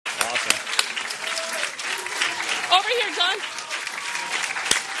right here, John.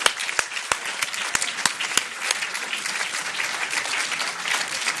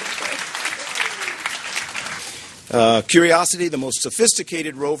 Curiosity, the most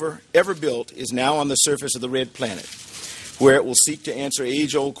sophisticated rover ever built, is now on the surface of the red planet, where it will seek to answer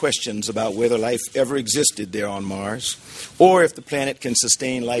age-old questions about whether life ever existed there on Mars, or if the planet can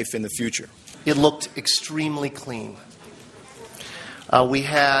sustain life in the future. It looked extremely clean. We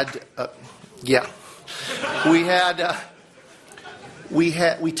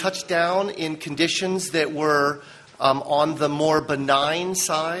touched down in conditions that were on the more benign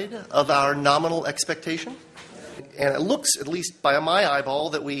side of our nominal expectation. And it looks, at least by my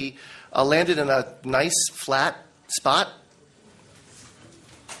eyeball, that we landed in a nice flat spot.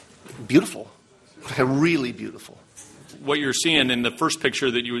 Beautiful. Really beautiful. What you're seeing in the first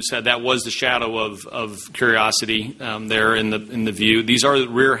picture that you said, that was the shadow of Curiosity there in the view. These are the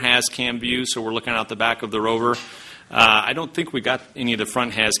rear HAZCAM views, so we're looking out the back of the rover. I don't think we got any of the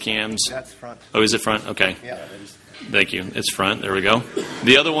front HAZCAMs. That's front. Oh, is it front? Okay. Yeah, that is. Thank you. It's front. There we go.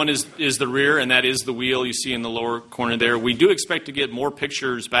 The other one is the rear, and that is the wheel you see in the lower corner there. We do expect to get more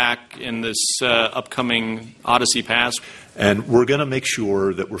pictures back in this upcoming Odyssey pass. And we're going to make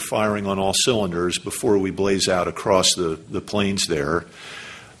sure that we're firing on all cylinders before we blaze out across the plains there.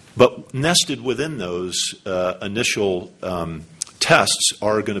 But nested within those initial tests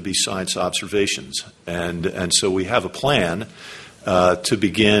are going to be science observations. And so we have a plan to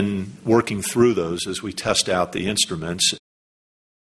begin working through those as we test out the instruments.